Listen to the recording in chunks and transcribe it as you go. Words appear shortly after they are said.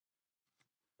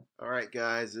Alright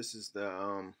guys, this is the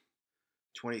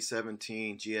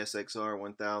 2017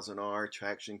 GSXR1000R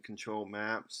traction control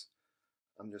maps.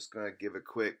 I'm just going to give a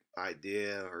quick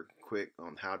idea or quick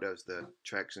on how does the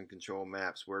traction control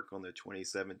maps work on the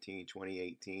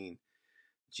 2017-2018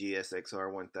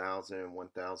 GSXR1000 and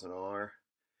 1000R.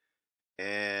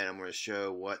 And I'm going to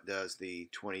show what does the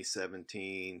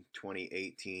 2017-2018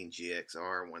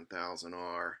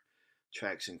 GXR1000R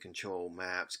traction control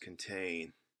maps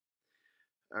contain.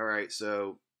 Alright,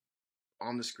 so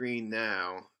on the screen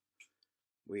now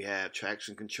we have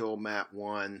traction control map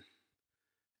 1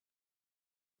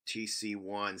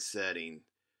 TC1 setting.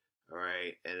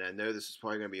 Alright, and I know this is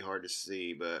probably going to be hard to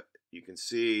see, but you can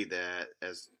see that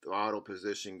as throttle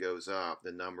position goes up,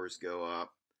 the numbers go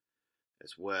up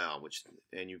as well,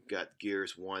 and you've got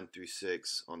gears 1 through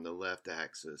 6 on the left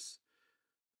axis.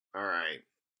 Alright,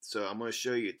 so I'm going to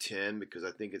show you 10 because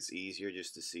I think it's easier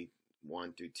just to see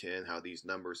 1 through 10, how these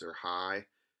numbers are high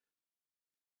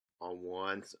on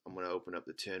 1. So I'm going to open up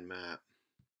the 10 map.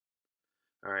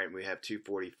 Alright, we have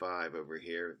 245 over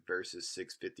here versus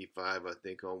 655 I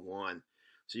think on 1.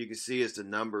 So you can see as the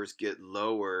numbers get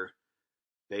lower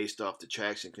based off the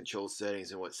traction control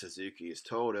settings and what Suzuki has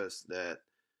told us, that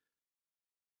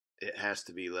it has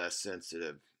to be less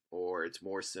sensitive, or it's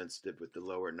more sensitive with the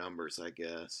lower numbers, I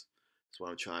guess. That's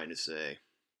what I'm trying to say.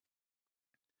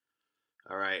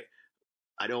 Alright,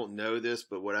 I don't know this,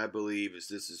 but what I believe is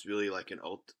this is really like an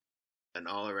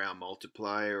all-around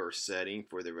multiplier or setting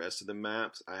for the rest of the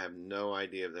maps. I have no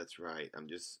idea if that's right. I'm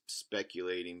just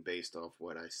speculating based off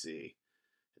what I see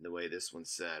and the way this one's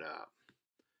set up.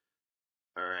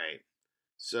 Alright,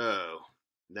 so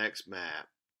next map.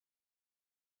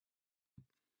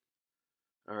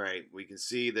 Alright, we can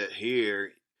see that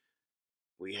here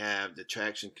we have the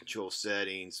traction control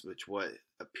settings, which what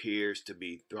appears to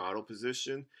be throttle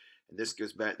position. And this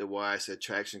goes back to why I said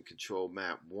traction control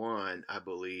map 1, I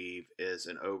believe, is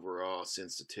an overall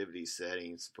sensitivity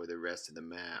settings for the rest of the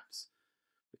maps,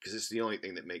 because it's the only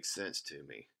thing that makes sense to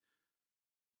me.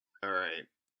 Alright,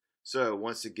 so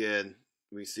once again,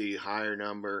 we see higher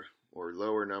number or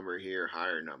lower number here,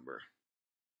 higher number.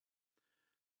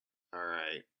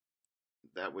 Alright,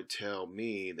 that would tell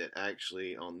me that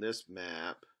actually on this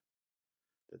map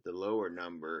that the lower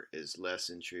number is less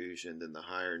intrusion than the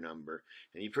higher number.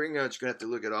 And you pretty much going to have to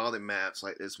look at all the maps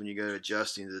like this when you go to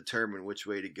adjusting to determine which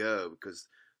way to go, because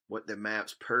what the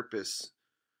map's purpose,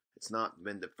 it's not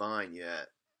been defined yet.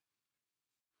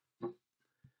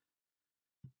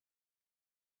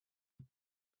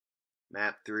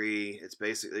 Map 3, it's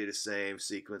basically the same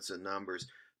sequence of numbers.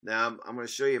 Now I'm going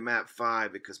to show you map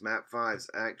 5, because map 5 is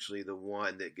actually the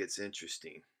one that gets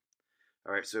interesting.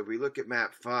 Alright, so if we look at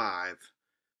map 5,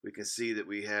 we can see that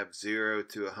we have 0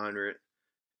 to 100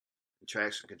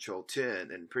 traction control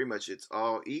 10, and pretty much it's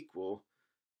all equal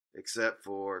except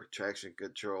for traction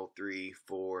control 3,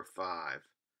 4, 5.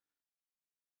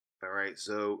 Alright,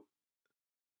 so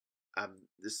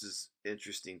this is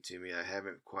interesting to me. I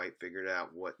haven't quite figured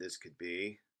out what this could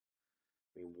be.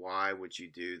 I mean, why would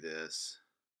you do this?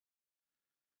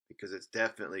 Because it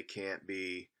definitely can't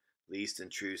be least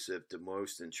intrusive to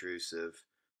most intrusive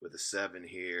with a 7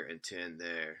 here and 10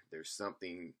 there. There's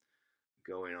something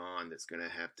going on that's going to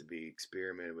have to be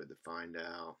experimented with to find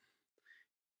out.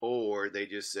 Or they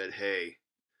just said, hey,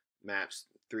 maps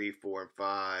 3, 4, and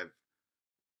 5,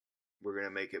 we're going to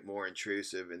make it more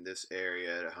intrusive in this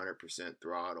area at 100%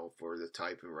 throttle for the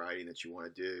type of riding that you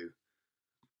want to do.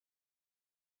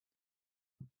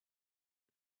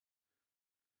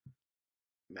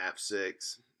 Map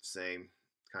 6, same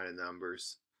kind of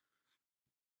numbers.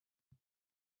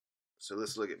 So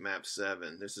let's look at map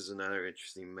 7. This is another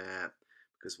interesting map,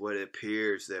 because what it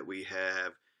appears that we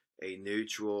have a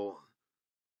neutral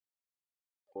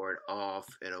or an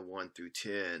off and a 1 through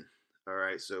 10.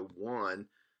 Alright, so 1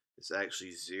 is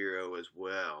actually 0 as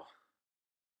well,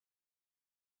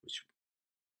 which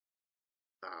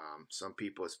some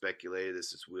people have speculated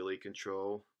this is wheelie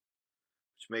control,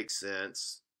 which makes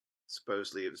sense.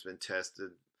 Supposedly it's been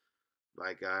tested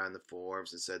by a guy on the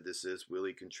forums and said this is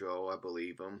wheelie control. I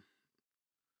believe him.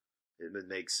 It would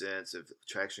make sense if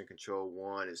traction control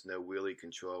 1 is no wheelie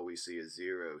control. We see a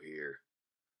 0 here.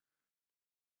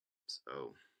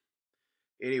 So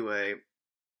anyway,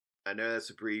 I know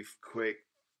that's a brief, quick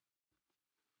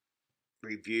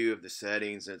review of the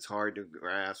settings, and it's hard to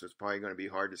grasp. It's probably going to be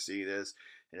hard to see this,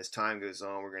 and as time goes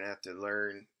on, we're going to have to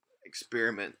learn,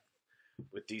 experiment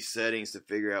with these settings to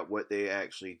figure out what they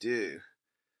actually do.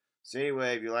 So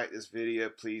anyway, if you like this video,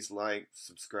 please like,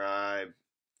 subscribe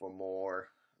for more.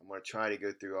 I'm going to try to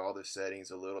go through all the settings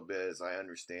a little bit as I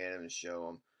understand them and show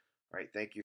them. Alright, thank you.